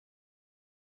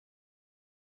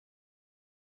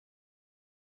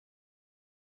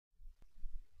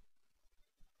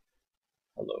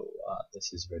Hello,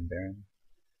 this is RedBaron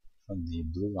from the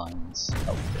Bluelions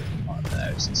outfit on the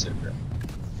Planetside server,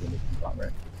 the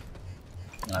conglomerate.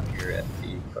 And I'm here at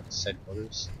the Planetside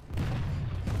headquarters.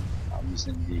 I'm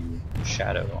using the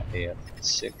Shadow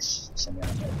AF-6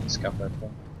 semi-automatic scout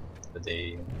rifle with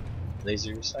a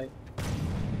laser sight,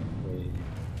 a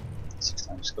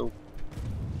 6x scope,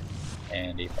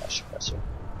 and a flash suppressor.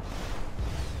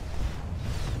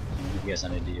 To give you guys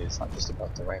an idea, it's not just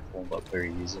about the rifle, but where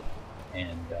you use it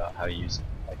and how you use it.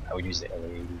 Like I would use the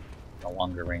LA-80 in a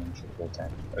longer range of bolt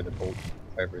action, or the bolt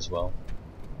driver as well.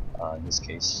 In this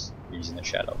case, you're using the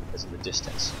Shadow because of the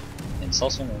distance, and it's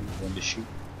also knowing when to shoot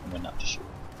and when not to shoot.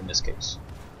 In this case,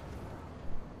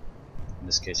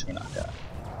 we're not gonna,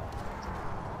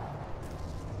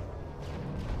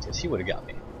 because he would have got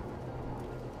me.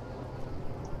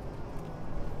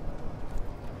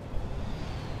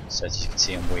 So as you can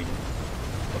see, I'm waiting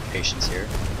with patience here,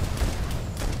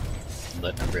 and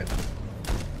letting him rip.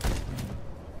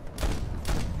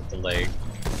 With the leg,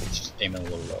 just aiming a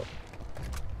little low.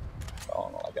 Oh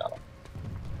no, I got him.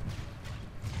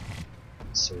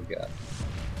 So we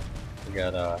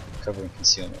got cover and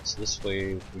concealment. So this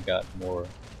way we got more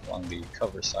along the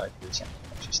cover side here, so I can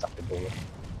actually stop the bullet.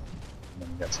 And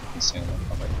then we got some concealment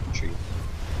from our infantry,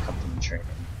 company training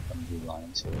from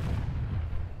Bluelions here.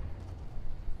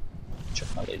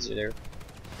 Check my laser there.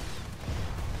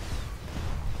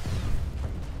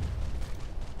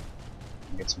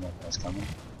 Get some more guys coming.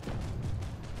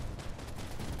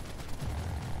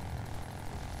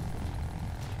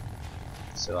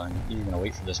 So I'm either gonna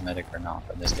wait for this medic or not,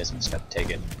 but in this case I'm just gonna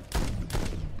take it.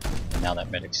 And now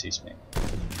that medic sees me.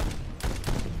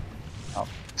 Oh,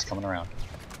 he's coming around.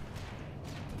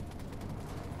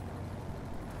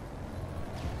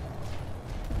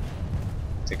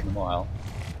 Taking him a while.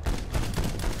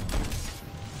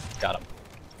 Got him.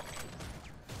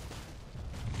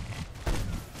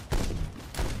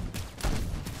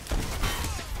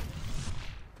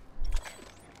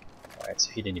 Alright,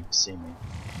 so he didn't even see me.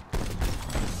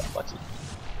 Got lucky.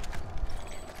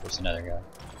 There's another guy.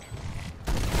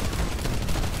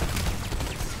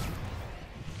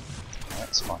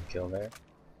 Alright, spawn kill there.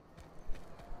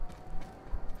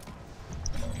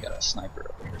 And then we got a sniper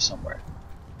over here somewhere.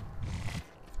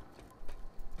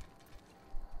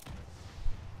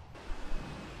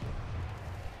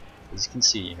 As you can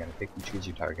see, you gotta pick and choose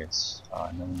your targets.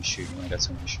 And then when you shoot, you only got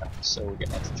so many shots. So we're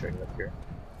getting Infiltrator up here.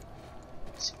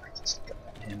 Let's see if I can stick up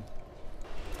at him.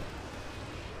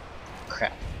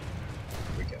 Crap.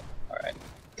 Here we go. Alright.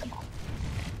 Come on.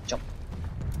 Jump.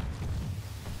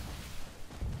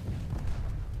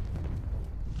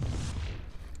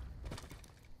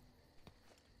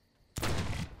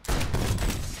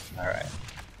 Alright.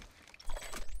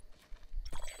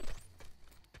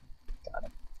 Got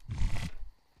him.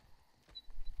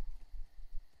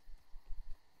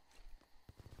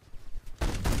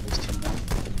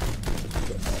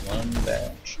 One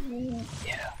batch.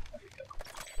 Yeah, there we go.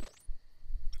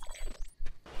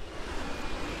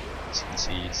 As you can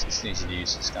see, it's easy to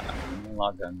use this gun. I mean, a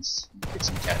lot of guns, get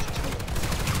some catches with it.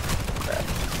 Crap.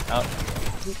 Out.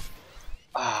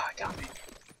 Ah, got me.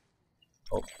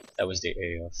 Oh, that was the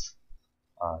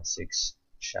AF-6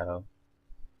 Shadow.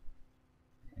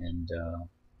 And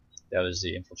that was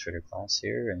the Infiltrator class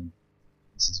here, and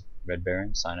this is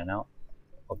RedBaron signing out.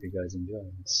 Hope you guys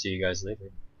enjoy. See you guys later.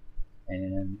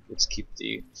 And let's keep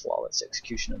the flawless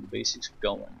execution of the basics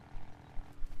going.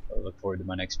 I look forward to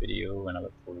my next video, and I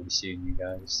look forward to seeing you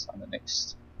guys on the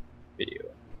next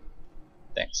video.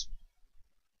 Thanks.